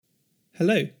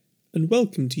Hello, and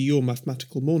welcome to your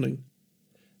mathematical morning.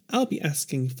 I'll be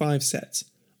asking 5 sets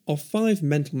of 5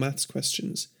 mental maths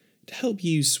questions to help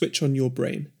you switch on your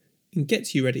brain and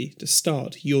get you ready to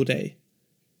start your day.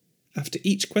 After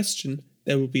each question,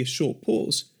 there will be a short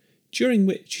pause, during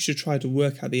which you should try to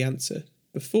work out the answer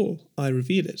before I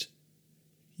reveal it.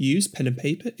 Use pen and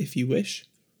paper if you wish,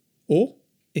 or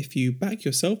if you back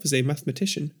yourself as a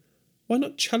mathematician, why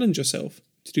not challenge yourself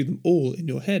to do them all in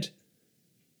your head?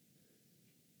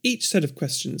 Each set of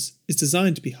questions is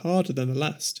designed to be harder than the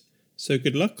last, so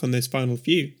good luck on those final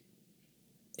few.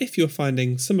 If you're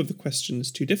finding some of the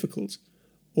questions too difficult,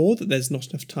 or that there's not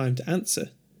enough time to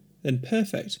answer, then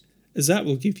perfect, as that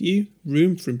will give you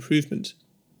room for improvement.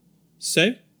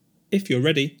 So, if you're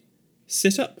ready,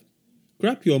 sit up,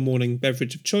 grab your morning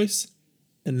beverage of choice,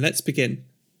 and let's begin.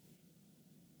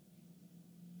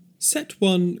 Set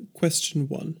 1, question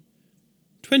 1.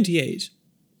 28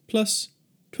 plus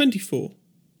 24.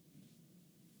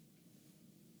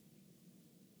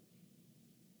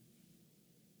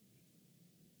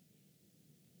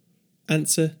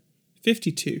 Answer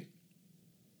 52.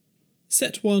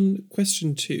 Set 1,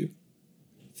 question 2.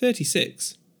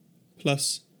 36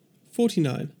 plus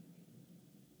 49.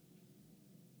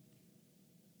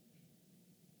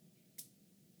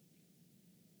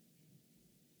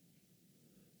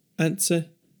 Answer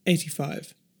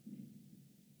 85.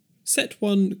 Set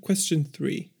 1, question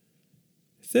 3.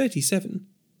 37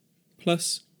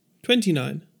 plus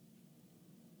 29.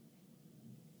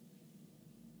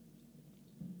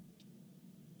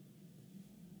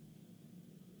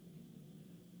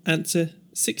 Answer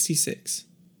 66.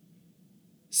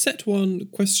 Set 1,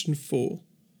 question 4.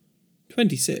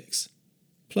 26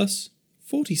 plus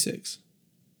 46.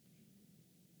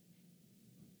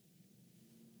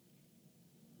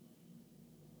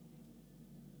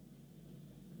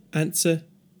 Answer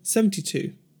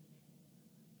 72.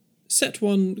 Set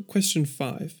 1, question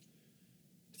 5.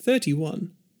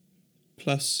 31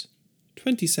 plus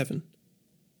 27.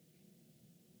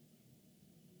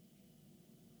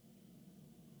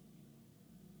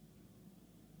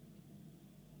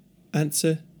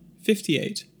 Answer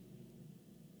 58.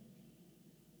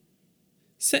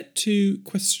 Set 2,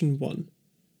 question 1.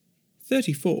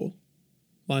 34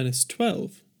 minus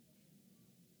 12.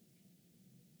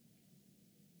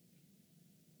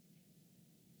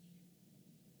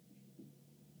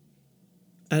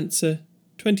 Answer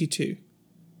 22.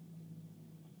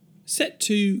 Set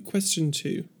 2, question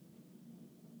 2.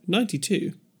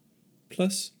 92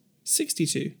 plus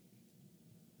 62.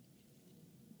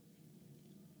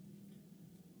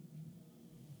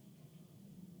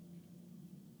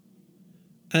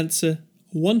 Answer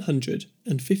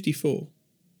 154.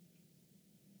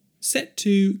 Set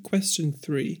 2, question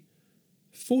 3.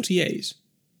 48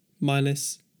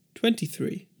 minus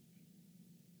 23.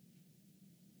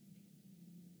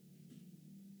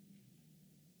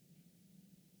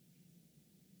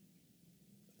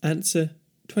 Answer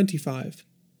 25.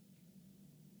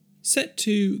 Set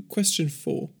 2, question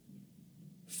 4.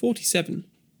 47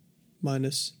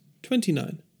 minus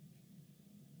 29.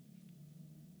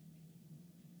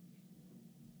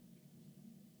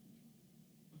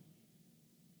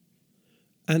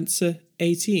 Answer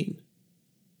 18.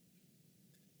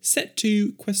 Set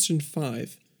 2, question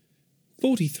 5.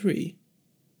 43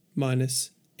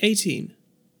 minus 18.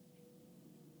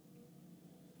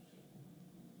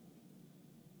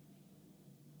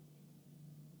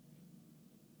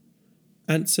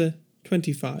 Answer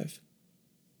 25.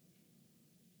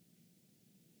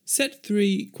 Set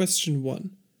 3, question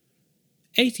 1.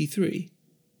 83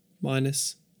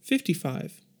 minus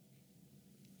 55.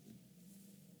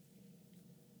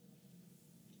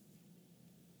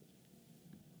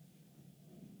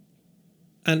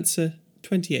 Answer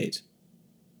 28.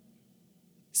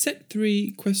 Set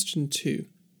 3, question 2.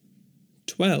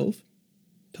 12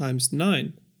 times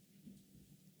 9.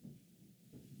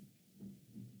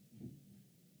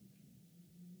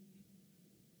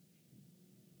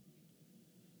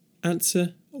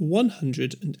 Answer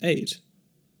 108.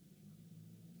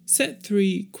 Set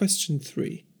 3, question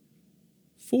 3.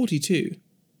 42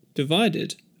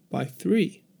 divided by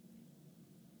 3.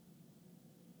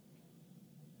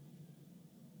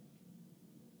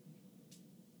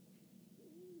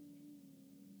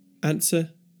 Answer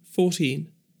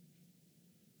 14.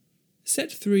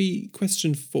 Set 3,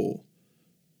 question 4.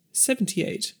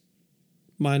 78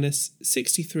 minus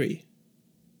 63.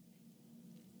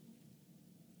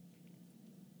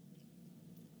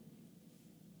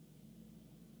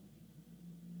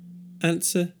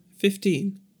 Answer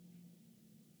 15.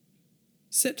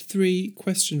 Set 3,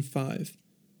 question 5.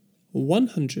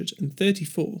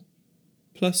 134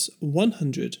 plus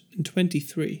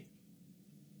 123.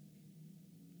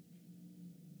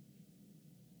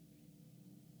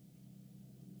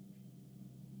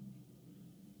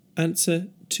 Answer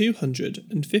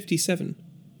 257.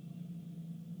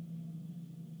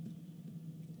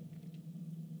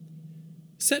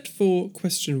 Set for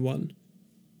question 1.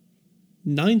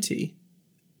 90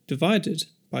 divided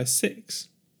by 6.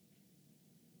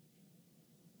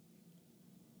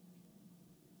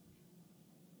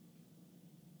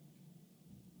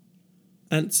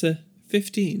 Answer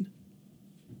 15.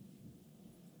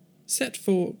 Set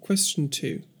for question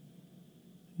 2.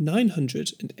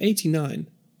 989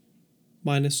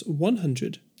 minus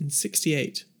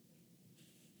 168.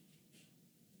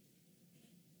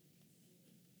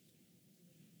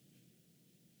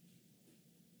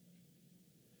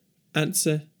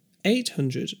 Answer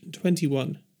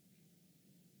 821.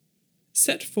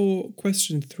 Set for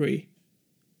question 3.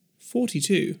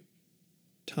 42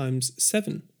 times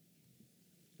 7.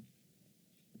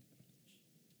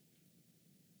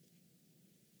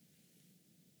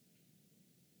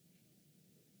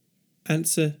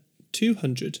 Answer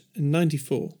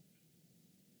 294.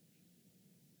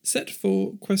 Set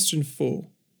for question 4.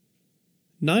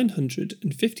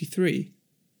 953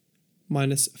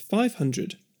 minus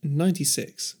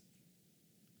 596.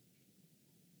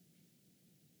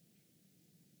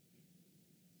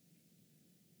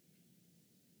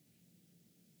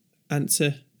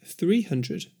 Answer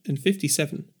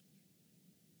 357.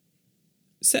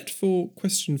 Set for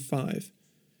question 5.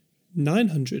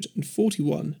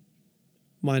 941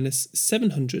 minus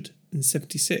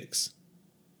 776.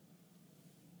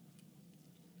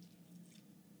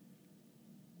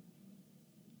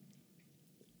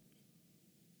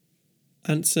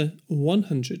 Answer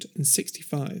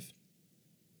 165.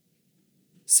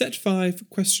 Set 5,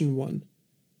 question 1.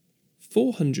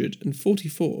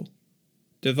 444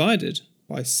 divided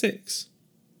by 6.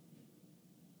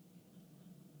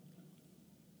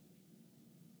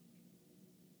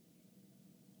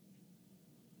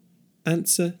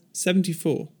 Answer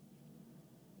 74.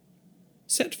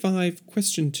 Set 5,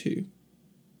 question 2.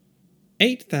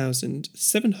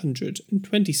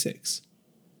 8,726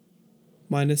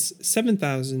 minus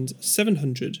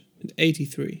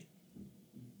 7,783.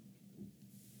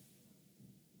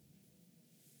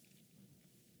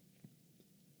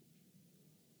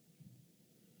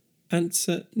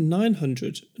 Answer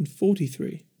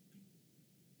 943.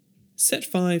 Set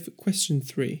 5, question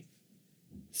 3.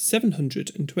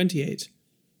 728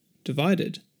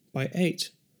 divided by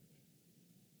 8.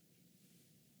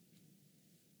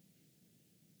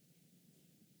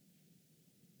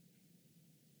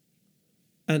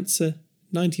 Answer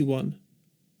 91.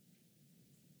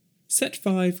 Set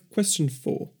 5, question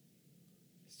 4.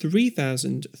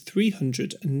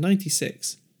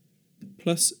 3,396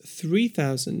 plus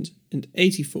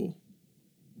 3,084.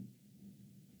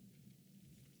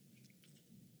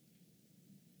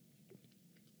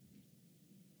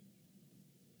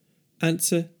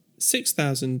 Answer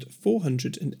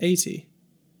 6,480.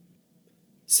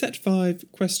 Set 5,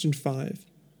 question 5.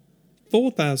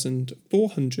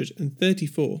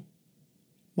 4,434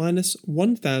 minus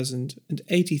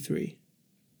 1,083.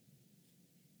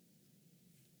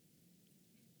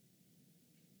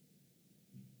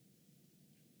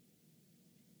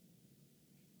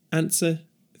 Answer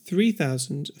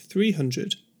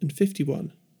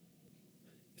 3,351.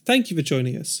 Thank you for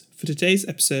joining us for today's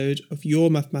episode of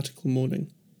Your Mathematical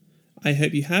Morning. I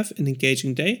hope you have an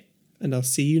engaging day, and I'll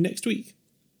see you next week.